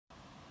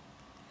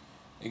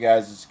Hey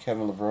guys, this is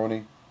Kevin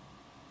Levrone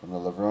from the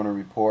Levrone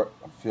Report.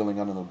 I'm feeling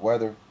under the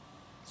weather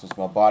since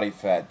my body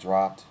fat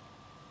dropped.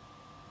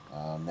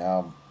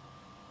 Now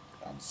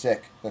I'm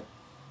sick,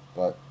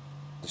 but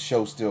the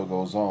show still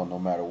goes on no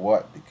matter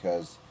what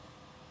because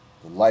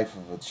the life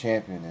of a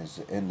champion is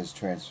an endless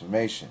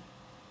transformation.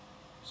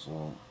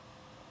 So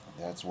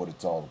that's what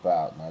it's all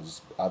about.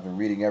 And I've been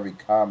reading every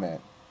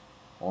comment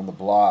on the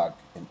blog,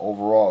 and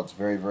overall it's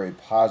very very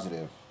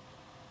positive.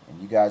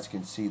 And you guys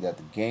can see that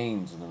the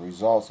gains and the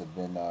results have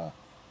been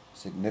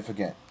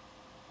significant.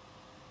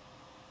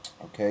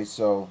 Okay,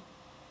 so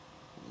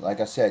like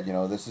I said,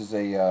 this is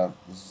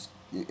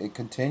it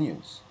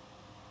continues,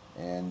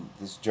 and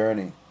this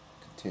journey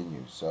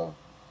continues. So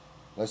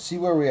let's see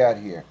where we're at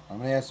here. I'm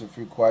gonna answer a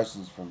few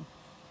questions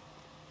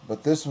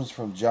but this one's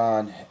from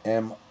John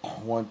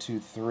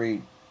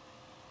M123.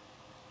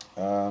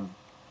 Um,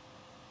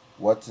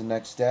 what's the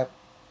next step?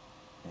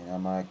 And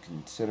am I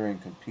considering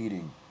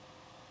competing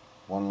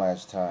one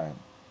last time?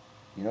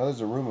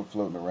 There's a rumor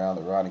floating around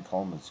that Ronnie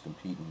Coleman's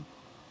competing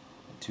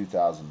in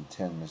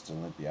 2010 Mr.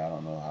 Olympia. I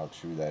don't know how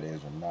true that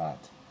is or not.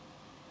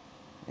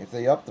 If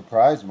they up the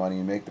prize money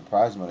and make the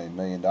prize money $1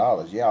 million,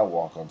 yeah, I'll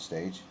walk on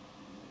stage.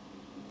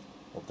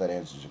 Hope that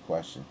answers your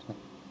question.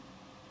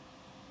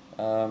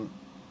 um,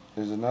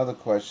 there's another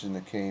question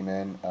that came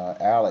in.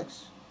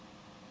 Alex.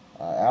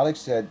 Alex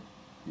said,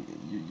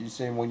 you're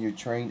saying when you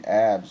train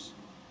abs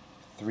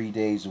 3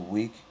 days a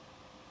week,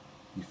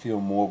 you feel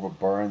more of a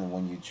burn than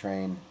when you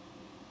train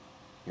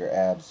your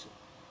abs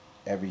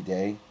every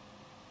day?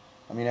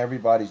 I mean,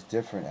 everybody's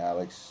different,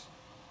 Alex.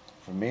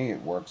 For me,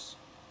 it works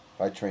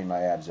if I train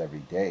my abs every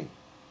day.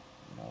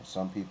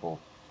 Some people,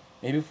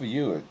 maybe for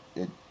you,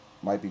 it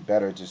might be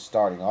better just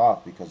starting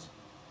off, because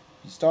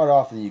if you start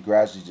off and you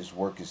gradually just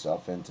work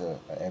yourself into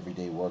an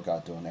everyday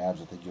workout doing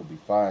abs, I think you'll be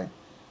fine.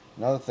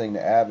 Another thing,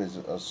 the ab is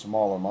a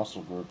smaller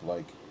muscle group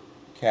like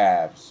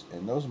calves,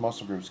 and those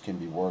muscle groups can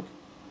be worked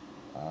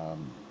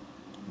um,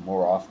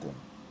 more often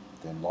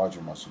than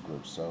larger muscle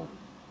groups. So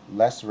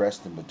less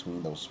rest in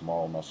between those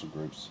small muscle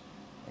groups,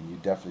 and you're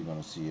definitely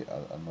going to see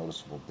a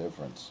noticeable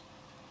difference.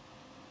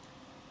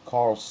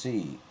 Carl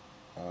C.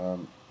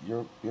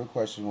 Your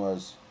question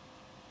was,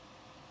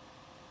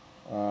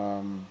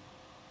 um,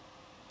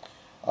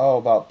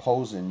 about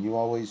posing.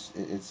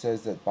 It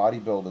says that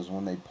bodybuilders,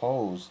 when they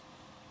pose,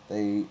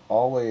 they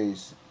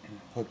always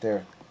put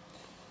their,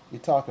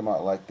 you're talking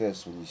about like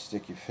this, when you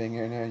stick your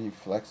finger in there and you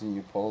flexing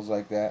your pose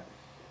like that,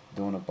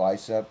 doing a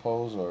bicep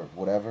pose or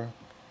whatever.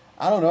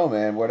 I don't know,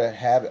 man. What a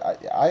habit.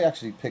 I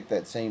actually picked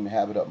that same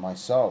habit up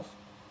myself.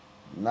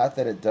 Not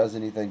that it does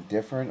anything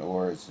different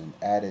or it's an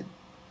added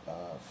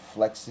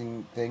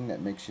flexing thing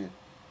that makes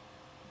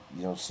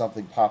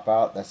something pop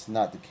out. That's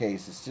not the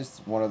case. It's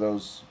just one of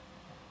those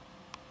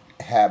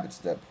habits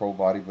that pro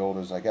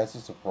bodybuilders, I guess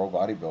it's a pro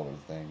bodybuilder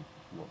thing,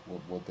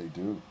 what they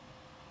do.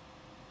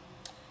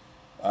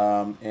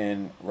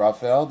 And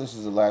Rafael, this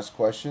is the last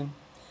question.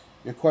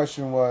 Your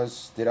question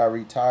was, did I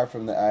retire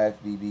from the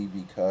IFBB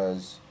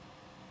because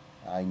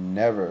I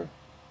never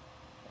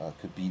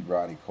could beat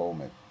Ronnie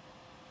Coleman?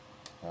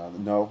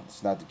 No,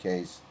 it's not the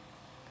case.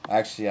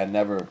 Actually, I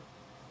never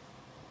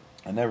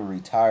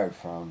retired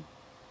from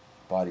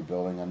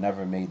bodybuilding. I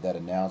never made that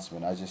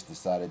announcement. I just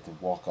decided to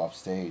walk off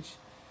stage.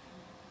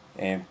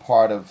 And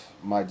part of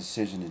my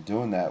decision to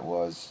doing that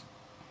was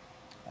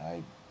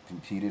I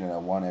competed and I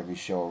won every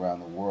show around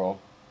the world.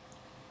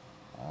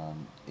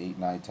 8,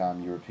 9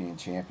 time European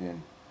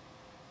champion.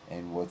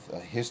 And with a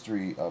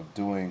history of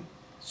doing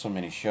so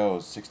many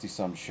shows, 60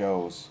 some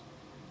shows,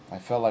 I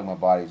felt like my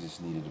body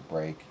just needed a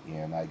break.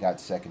 And I got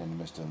second in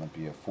Mr.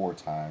 Olympia 4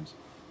 times,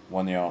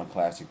 won the Arnold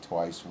Classic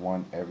twice,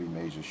 won every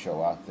major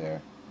show out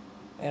there.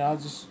 And I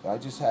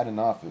just had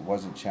enough. It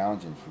wasn't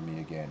challenging for me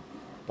again.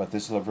 But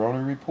this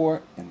Levrone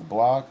report and the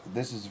blog,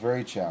 this is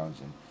very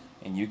challenging.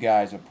 And you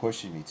guys are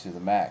pushing me to the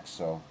max.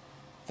 So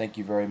thank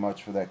you very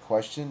much for that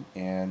question.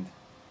 And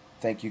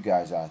thank you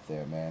guys out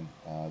there, man.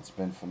 It's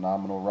been a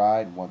phenomenal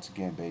ride. And once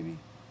again, baby,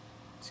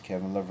 it's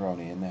Kevin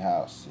Levrone in the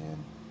house.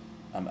 And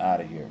I'm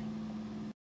out of here.